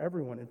gospel is for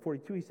everyone. In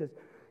 42, he says,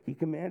 "He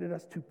commanded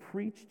us to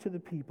preach to the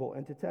people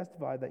and to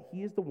testify that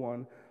he is the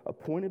one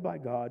appointed by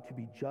God to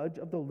be judge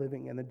of the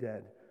living and the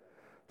dead.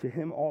 To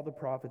him all the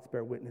prophets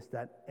bear witness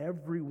that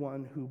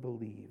everyone who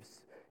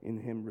believes in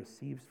him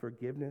receives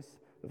forgiveness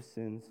of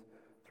sins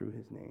through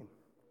his name."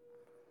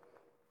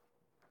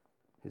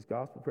 His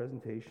gospel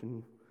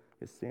presentation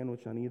is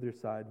sandwiched on either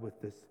side with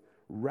this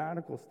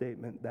radical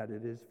statement that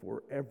it is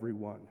for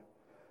everyone,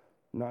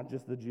 not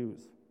just the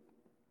Jews.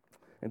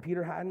 And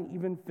Peter hadn't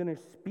even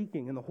finished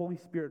speaking, and the Holy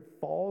Spirit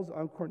falls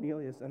on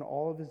Cornelius and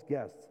all of his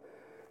guests.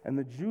 And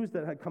the Jews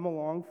that had come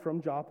along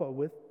from Joppa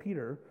with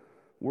Peter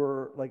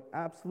were like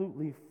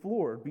absolutely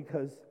floored,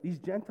 because these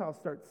Gentiles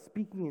start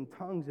speaking in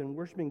tongues and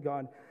worshiping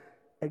God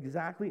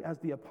exactly as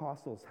the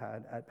apostles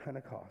had at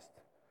Pentecost.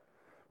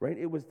 right?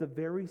 It was the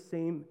very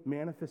same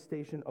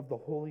manifestation of the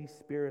Holy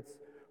Spirit's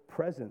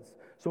presence.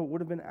 So it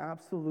would have been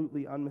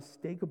absolutely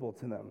unmistakable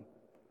to them,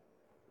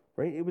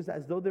 right? It was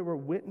as though they were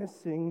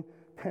witnessing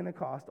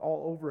Pentecost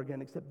all over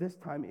again, except this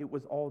time it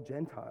was all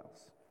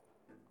Gentiles.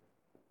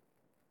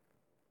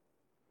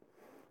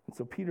 And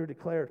so Peter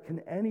declared,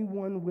 "Can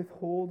anyone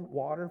withhold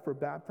water for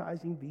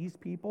baptizing these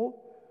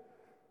people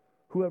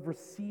who have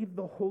received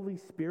the Holy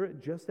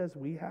Spirit just as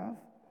we have?"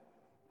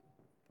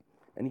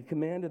 And he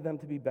commanded them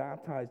to be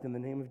baptized in the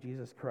name of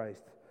Jesus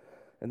Christ.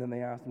 And then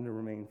they asked him to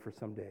remain for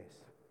some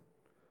days.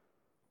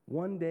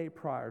 One day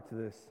prior to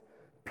this,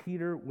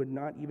 Peter would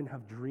not even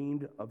have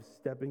dreamed of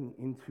stepping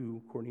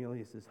into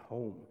Cornelius'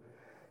 home.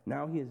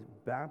 Now he is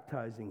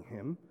baptizing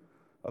him,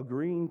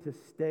 agreeing to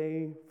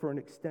stay for an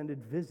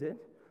extended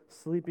visit,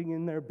 sleeping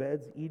in their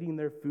beds, eating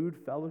their food,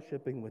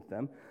 fellowshipping with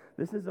them.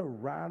 This is a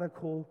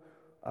radical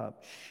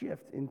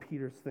shift in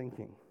Peter's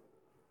thinking.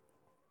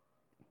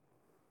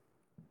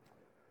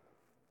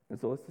 And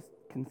so let's just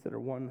consider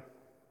one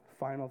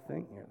final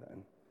thing here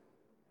then.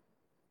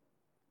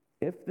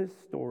 If this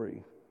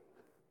story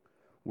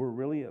were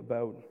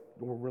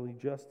really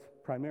just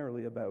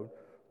primarily about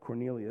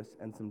Cornelius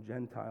and some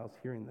Gentiles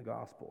hearing the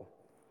gospel,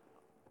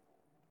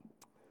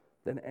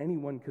 then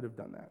anyone could have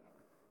done that.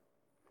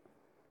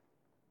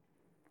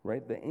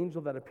 Right? The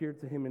angel that appeared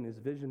to him in his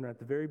vision at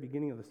the very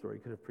beginning of the story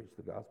could have preached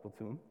the gospel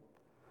to him.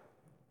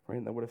 Right?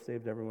 And that would have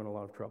saved everyone a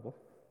lot of trouble.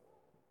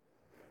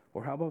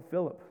 Or how about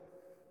Philip?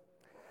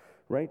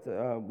 Right?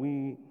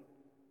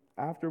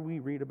 After we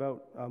read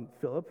about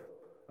Philip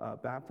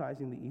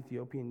baptizing the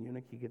Ethiopian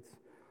eunuch, he gets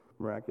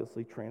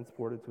miraculously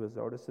transported to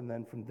Azotus. And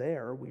then from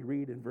there, we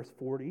read in verse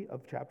 40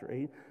 of chapter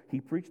 8,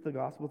 he preached the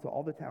gospel to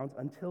all the towns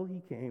until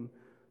he came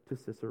to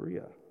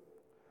Caesarea.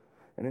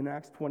 And in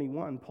Acts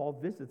 21, Paul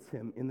visits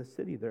him in the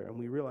city there, and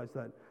we realize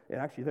that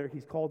actually there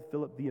he's called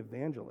Philip the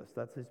Evangelist.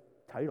 That's his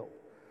title.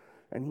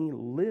 And he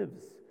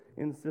lives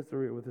in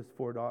Caesarea with his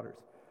 4 daughters.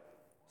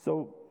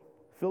 So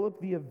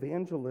Philip the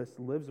Evangelist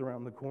lives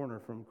around the corner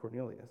from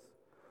Cornelius,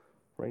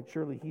 right?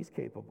 Surely he's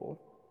capable.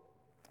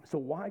 So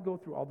why go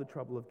through all the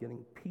trouble of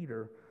getting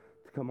Peter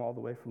to come all the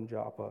way from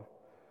Joppa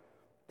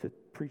to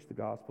preach the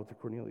gospel to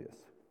Cornelius?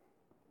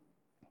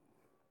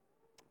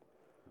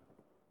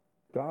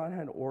 God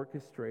had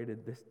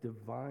orchestrated this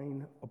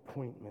divine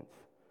appointment,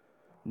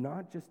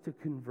 not just to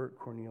convert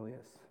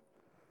Cornelius,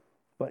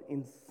 but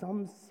in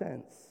some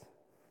sense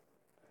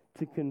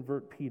to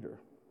convert Peter.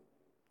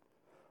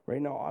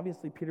 Right now,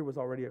 obviously, Peter was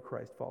already a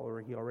Christ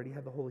follower. He already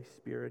had the Holy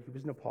Spirit. He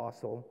was an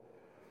apostle.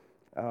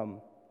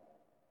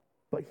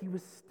 But he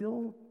was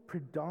still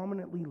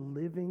predominantly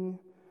living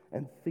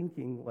and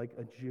thinking like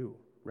a Jew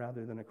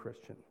rather than a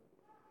Christian.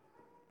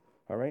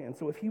 All right? And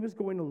so if he was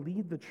going to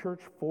lead the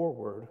church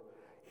forward,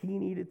 he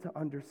needed to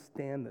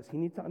understand this. He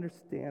needed to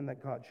understand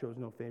that God shows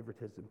no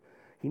favoritism.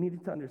 He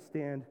needed to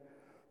understand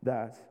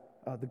that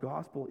the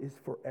gospel is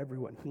for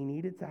everyone. He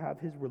needed to have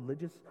his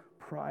religious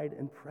pride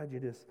and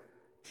prejudice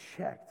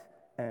checked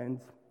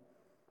and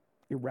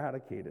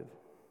eradicated.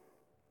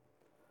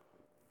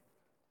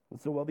 And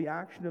so while the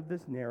action of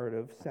this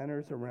narrative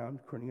centers around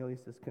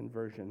Cornelius'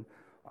 conversion,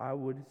 I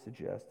would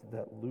suggest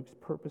that Luke's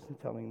purpose in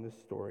telling this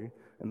story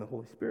and the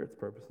Holy Spirit's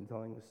purpose in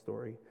telling this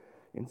story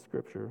in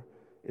Scripture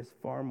is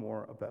far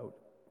more about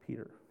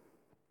Peter.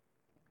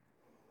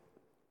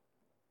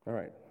 All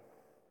right,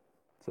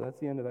 so that's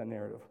the end of that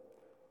narrative.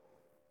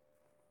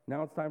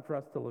 Now it's time for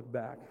us to look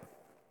back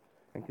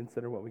and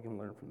consider what we can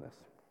learn from this.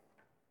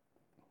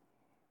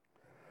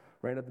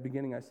 Right at the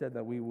beginning, I said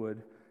that we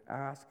would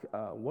ask,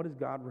 what is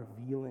God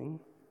revealing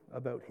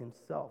about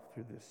himself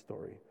through this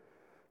story?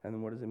 And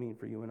then what does it mean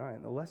for you and I?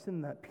 And the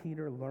lesson that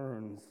Peter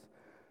learns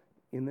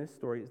in this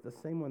story is the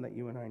same one that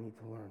you and I need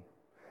to learn.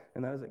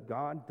 And that is that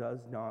God does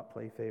not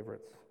play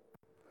favorites.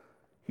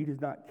 He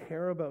does not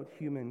care about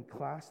human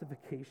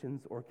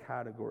classifications or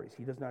categories.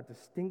 He does not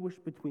distinguish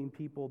between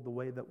people the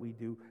way that we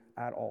do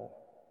at all.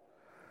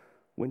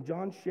 When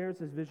John shares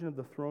his vision of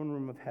the throne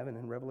room of heaven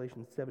in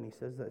Revelation 7, he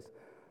says this,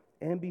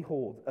 "And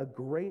behold, a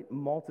great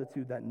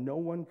multitude that no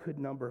one could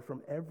number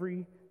from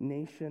every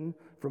nation,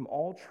 from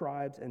all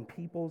tribes and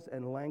peoples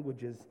and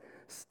languages,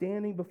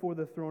 standing before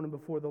the throne and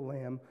before the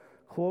Lamb,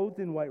 clothed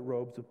in white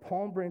robes, with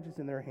palm branches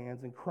in their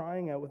hands, and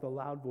crying out with a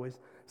loud voice,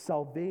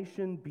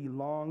 'Salvation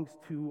belongs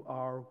to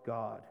our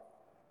God,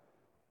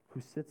 who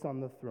sits on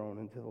the throne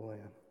and to the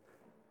Lamb.'"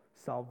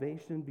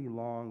 Salvation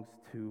belongs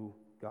to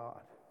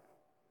God.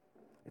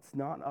 It's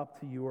not up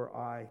to you or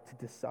I to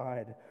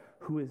decide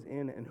who is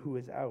in and who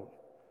is out.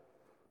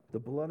 The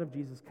blood of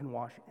Jesus can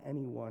wash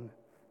anyone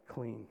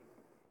clean.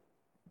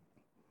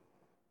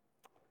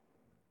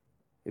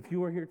 If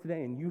you are here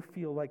today and you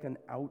feel like an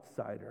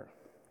outsider,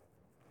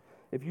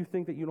 if you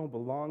think that you don't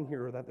belong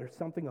here or that there's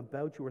something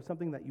about you or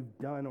something that you've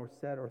done or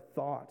said or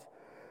thought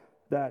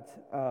that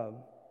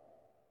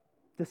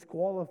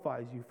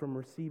disqualifies you from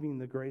receiving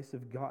the grace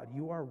of God,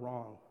 you are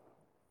wrong.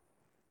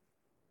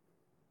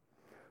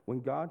 When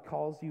God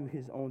calls you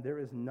his own, there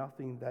is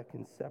nothing that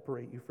can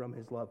separate you from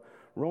his love.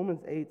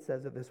 Romans 8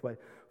 says it this way,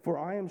 "For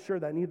I am sure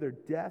that neither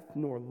death,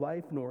 nor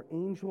life, nor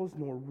angels,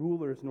 nor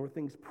rulers, nor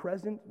things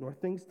present, nor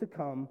things to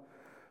come,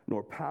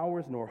 nor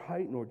powers, nor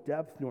height, nor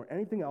depth, nor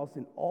anything else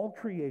in all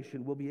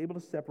creation will be able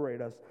to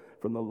separate us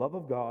from the love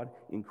of God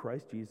in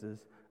Christ Jesus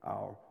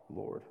our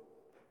Lord."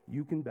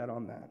 You can bet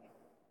on that.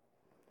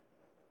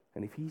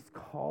 And if he's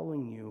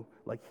calling you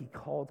like he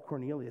called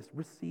Cornelius,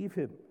 receive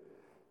him.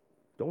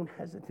 Don't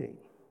hesitate.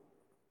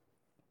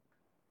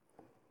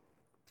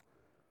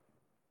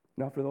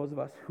 Now, for those of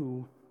us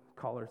who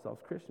call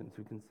ourselves Christians,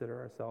 who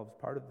consider ourselves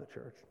part of the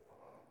church,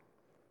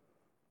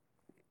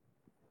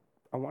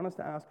 I want us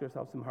to ask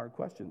ourselves some hard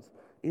questions.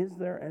 Is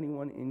there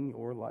anyone in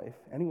your life,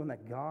 anyone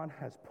that God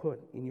has put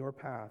in your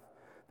path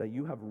that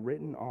you have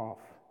written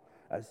off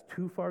as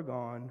too far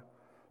gone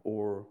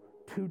or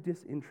too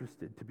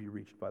disinterested to be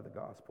reached by the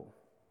gospel?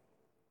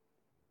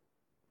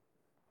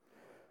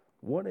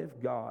 What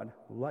if God,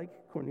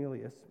 like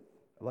Cornelius,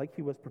 like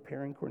he was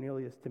preparing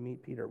Cornelius to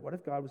meet Peter, what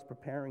if God was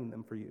preparing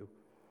them for you?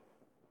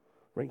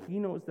 Right? He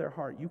knows their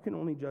heart. You can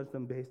only judge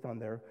them based on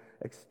their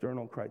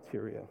external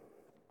criteria.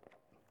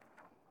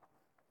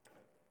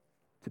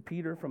 To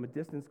Peter, from a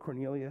distance,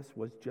 Cornelius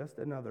was just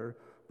another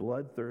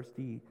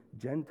bloodthirsty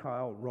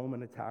Gentile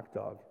Roman attack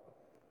dog.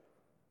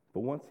 But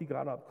once he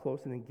got up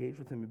close and engaged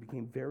with him, it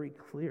became very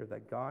clear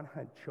that God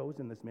had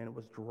chosen this man and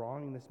was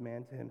drawing this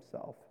man to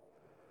himself.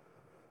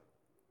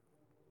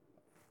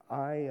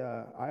 I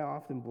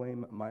often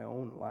blame my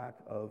own lack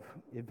of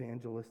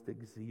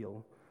evangelistic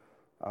zeal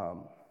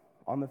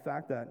on the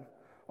fact that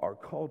our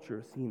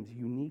culture seems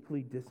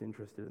uniquely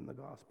disinterested in the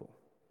gospel.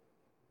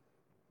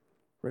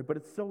 Right? But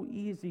it's so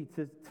easy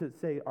to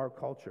say our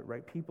culture,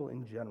 right? People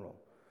in general.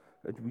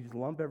 We just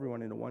lump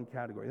everyone into one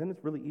category. Then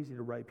it's really easy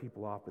to write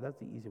people off, but that's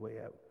the easy way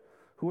out.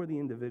 Who are the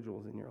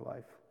individuals in your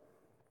life?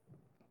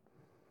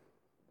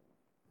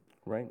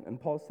 Right? And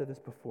Paul said this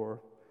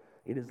before,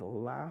 it is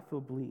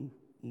laughably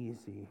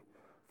easy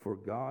for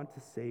God to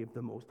save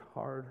the most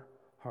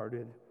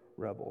hard-hearted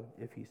rebel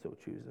if he so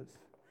chooses.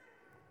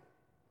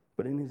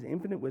 But in his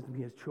infinite wisdom,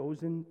 he has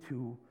chosen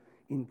to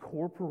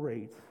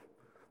incorporate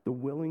the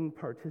willing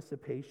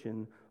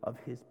participation of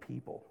his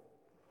people.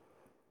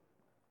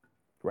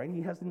 Right?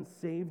 He hasn't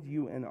saved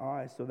you and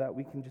I so that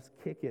we can just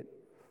kick it,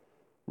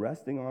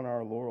 resting on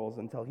our laurels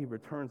until he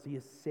returns. He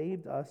has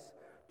saved us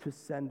to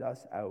send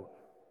us out.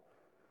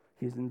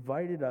 He has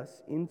invited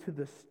us into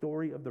the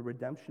story of the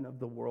redemption of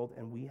the world,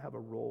 and we have a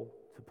role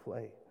to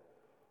play.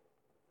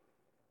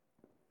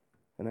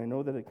 And I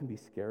know that it can be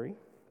scary,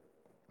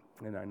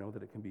 and I know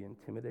that it can be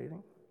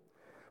intimidating,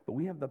 but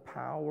we have the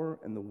power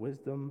and the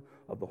wisdom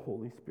of the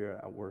Holy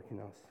Spirit at work in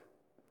us.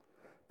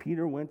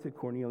 Peter went to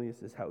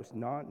Cornelius' house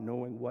not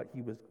knowing what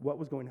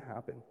was going to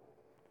happen,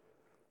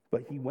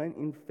 but he went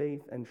in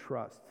faith and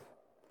trust,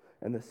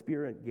 and the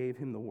Spirit gave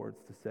him the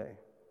words to say.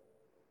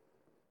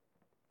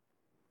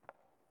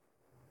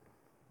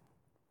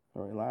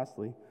 All right,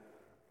 lastly,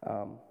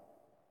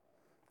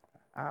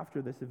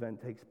 after this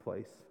event takes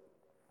place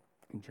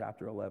in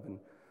chapter 11,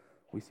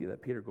 we see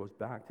that Peter goes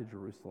back to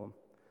Jerusalem,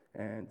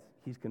 and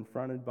he's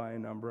confronted by a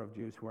number of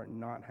Jews who are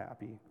not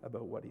happy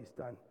about what he's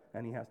done,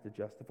 and he has to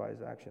justify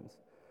his actions.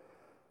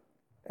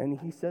 And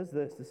he says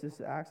this is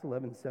Acts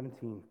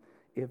 11:17.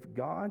 If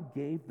God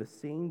gave the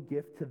same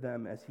gift to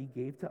them as he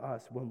gave to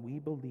us when we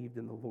believed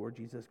in the Lord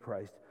Jesus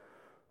Christ,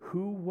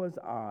 who was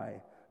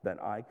I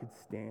that I could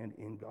stand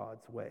in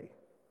God's way?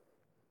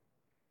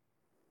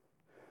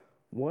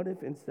 What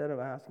if instead of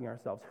asking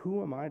ourselves,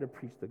 who am I to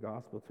preach the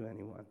gospel to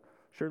anyone?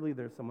 Surely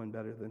there's someone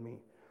better than me.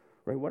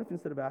 Right? What if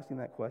instead of asking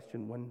that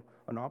question, when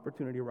an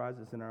opportunity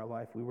arises in our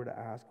life, we were to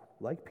ask,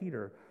 like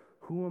Peter,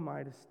 who am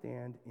I to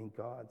stand in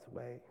God's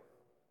way?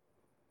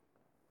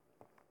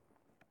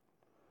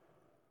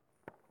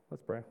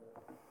 Let's pray.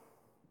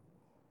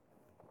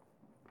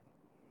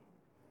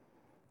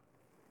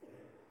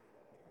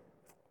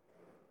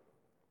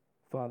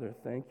 Father,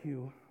 thank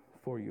you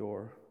for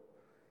your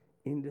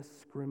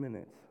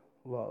indiscriminate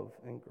love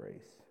and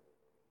grace.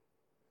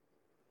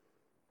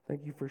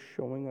 Thank you for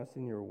showing us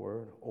in your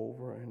word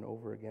over and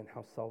over again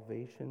how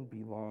salvation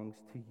belongs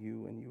to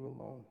you and you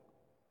alone.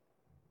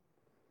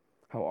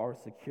 How our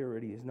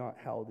security is not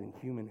held in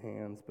human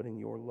hands, but in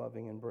your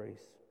loving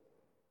embrace.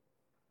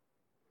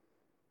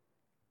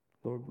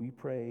 Lord, we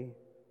pray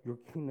your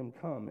kingdom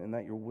come and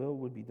that your will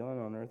would be done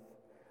on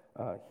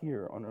earth,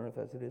 here on earth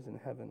as it is in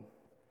heaven.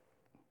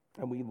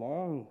 And we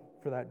long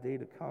for that day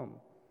to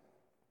come.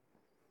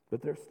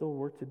 But there's still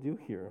work to do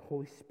here.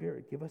 Holy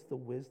Spirit, give us the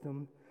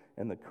wisdom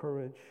and the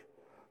courage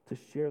to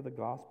share the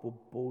gospel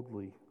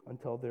boldly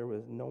until there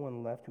is no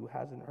one left who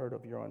hasn't heard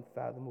of your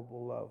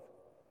unfathomable love.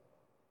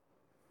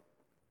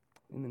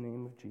 In the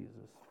name of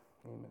Jesus,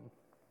 amen.